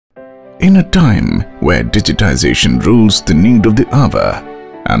In a time where digitization rules the need of the hour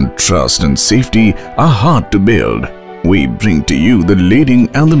and trust and safety are hard to build, we bring to you the leading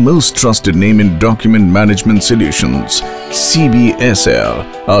and the most trusted name in document management solutions, CBSL,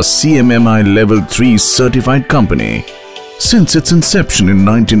 a CMMI Level 3 certified company. Since its inception in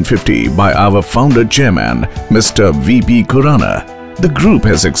 1950 by our founder chairman, Mr. V.P. Khurana, the group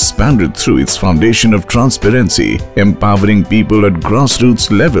has expanded through its foundation of transparency, empowering people at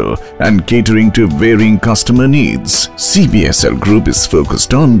grassroots level and catering to varying customer needs. CBSL Group is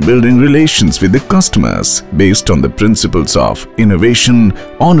focused on building relations with the customers based on the principles of innovation,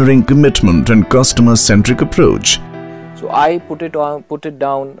 honoring commitment and customer-centric approach. So I put it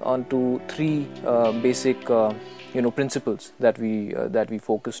down onto three basic principles that we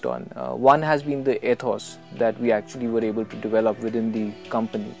focused on. One has been the ethos that we actually were able to develop within the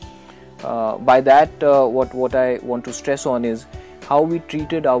company. By that, what I want to stress on is how we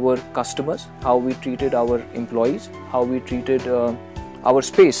treated our customers, how we treated our employees, how we treated our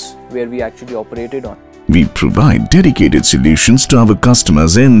space where we actually operated on. We provide dedicated solutions to our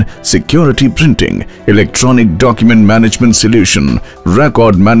customers in security printing, electronic document management solution,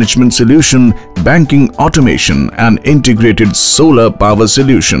 record management solution, banking automation and integrated solar power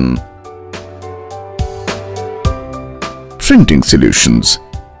solution. Printing solutions.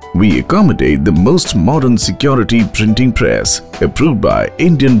 We accommodate the most modern security printing press approved by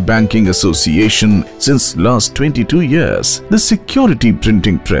Indian Banking Association since last 22 years. The security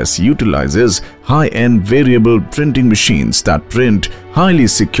printing press utilizes high-end variable printing machines that print highly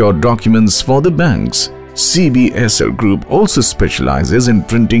secure documents for the banks. CBSL Group also specializes in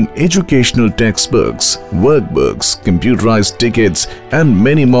printing educational textbooks, workbooks, computerized tickets and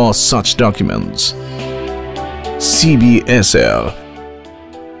many more such documents. CBSL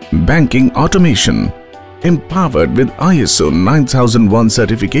Banking automation, empowered with ISO 9001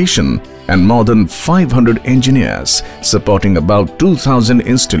 certification and more than 500 engineers, supporting about 2000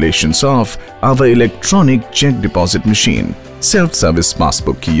 installations of our electronic check deposit machine, self-service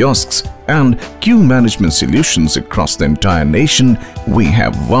passbook kiosks and queue management solutions across the entire nation. We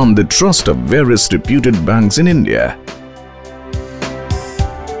have won the trust of various reputed banks in India.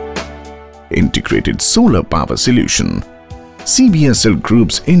 Integrated solar power solution. CBSL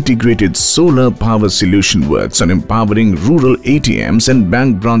Group's integrated solar power solution works on empowering rural ATMs and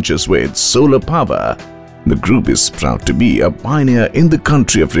bank branches with solar power. The group is proud to be a pioneer in the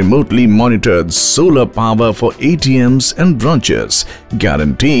country of remotely monitored solar power for ATMs and branches,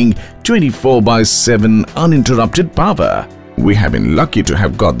 guaranteeing 24/7 uninterrupted power. We have been lucky to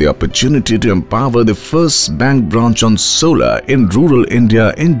have got the opportunity to empower the first bank branch on solar in rural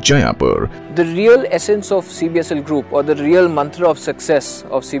India in Jaipur. The real essence of CBSL Group, or the real mantra of success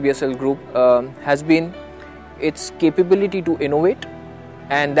of CBSL Group has been its capability to innovate,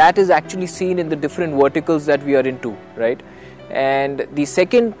 and that is actually seen in the different verticals that we are into, right? And the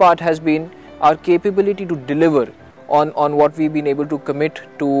second part has been our capability to deliver on what we've been able to commit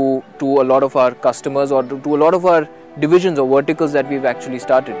to a lot of our customers or to a lot of our divisions or verticals that we've actually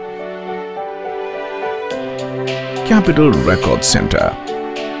started. Capital Record Center.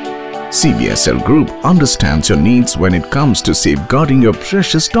 CBSL Group understands your needs when it comes to safeguarding your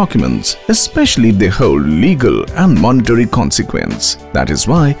precious documents, especially if they hold legal and monetary consequence. That is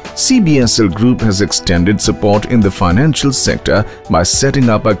why CBSL Group has extended support in the financial sector by setting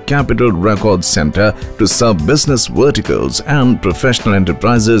up a Capital Record Center to serve business verticals and professional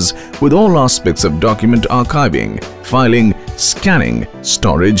enterprises with all aspects of document archiving, filing, scanning,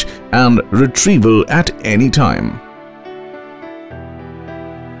 storage and retrieval at any time.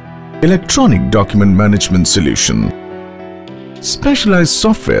 Electronic document management solution. Specialized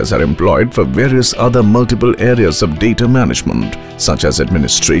softwares are employed for various other multiple areas of data management such as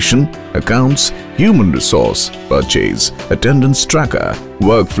administration, accounts, human resource, purchase, attendance tracker,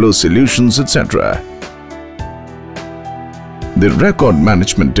 workflow solutions, etc. The Record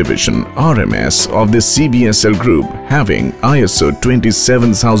Management Division (RMS) of the CBSL Group, having ISO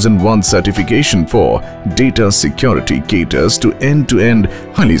 27001 certification for data security, caters to end-to-end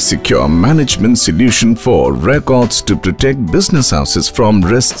highly secure management solution for records to protect business houses from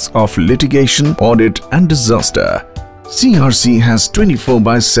risks of litigation, audit and disaster. CRC has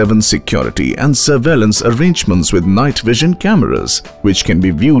 24/7 security and surveillance arrangements with night vision cameras, which can be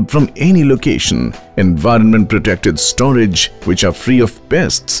viewed from any location, environment-protected storage, which are free of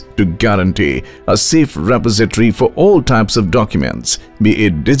pests, to guarantee a safe repository for all types of documents, be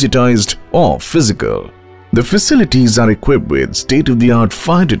it digitized or physical. The facilities are equipped with state-of-the-art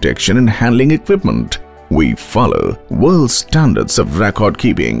fire detection and handling equipment. We follow world standards of record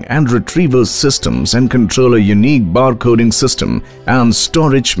keeping and retrieval systems and control a unique barcoding system and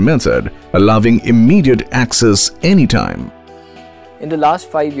storage method, allowing immediate access anytime. In the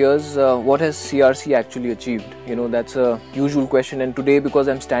last 5 years, what has CRC actually achieved? That's a usual question, and today, because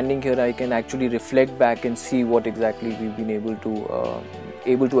I'm standing here, I can actually reflect back and see what exactly we've been able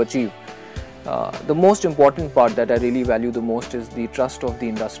to achieve. The most important part that I really value the most is the trust of the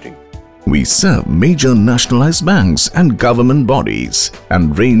industry. We serve major nationalized banks and government bodies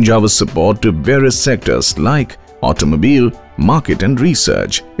and range our support to various sectors like automobile, market and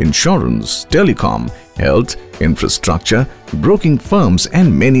research, insurance, telecom, health, infrastructure, broking firms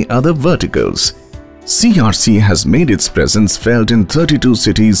and many other verticals. CRC has made its presence felt in 32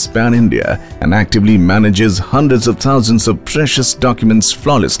 cities pan-India and actively manages hundreds of thousands of precious documents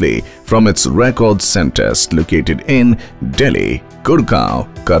flawlessly from its record centers located in Delhi, Gurgaon,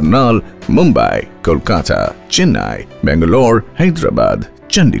 Karnal, Mumbai, Kolkata, Chennai, Bangalore, Hyderabad,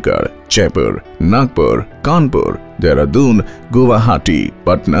 Chandigarh, Jaipur, Nagpur, Kanpur, Dehradun, Guwahati,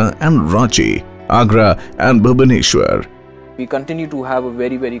 Patna and Ranchi, Agra and Bhubaneswar. We continue to have a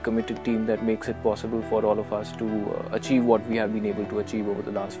very, very committed team that makes it possible for all of us to achieve what we have been able to achieve over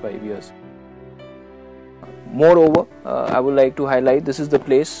the last 5 years. Moreover, I would like to highlight this is the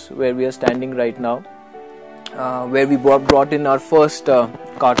place where we are standing right now, where we brought in our first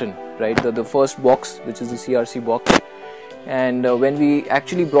carton, right? The first box, which is the CRC box. And when we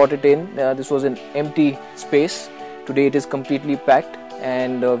actually brought it in, this was an empty space. Today it is completely packed,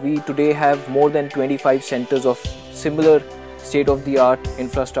 and we today have more than 25 centers of similar state-of-the-art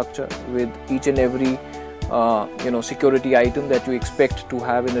infrastructure with each and every security item that you expect to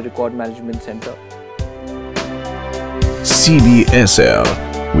have in a record management center.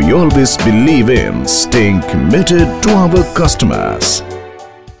 CBSL, we always believe in staying committed to our customers.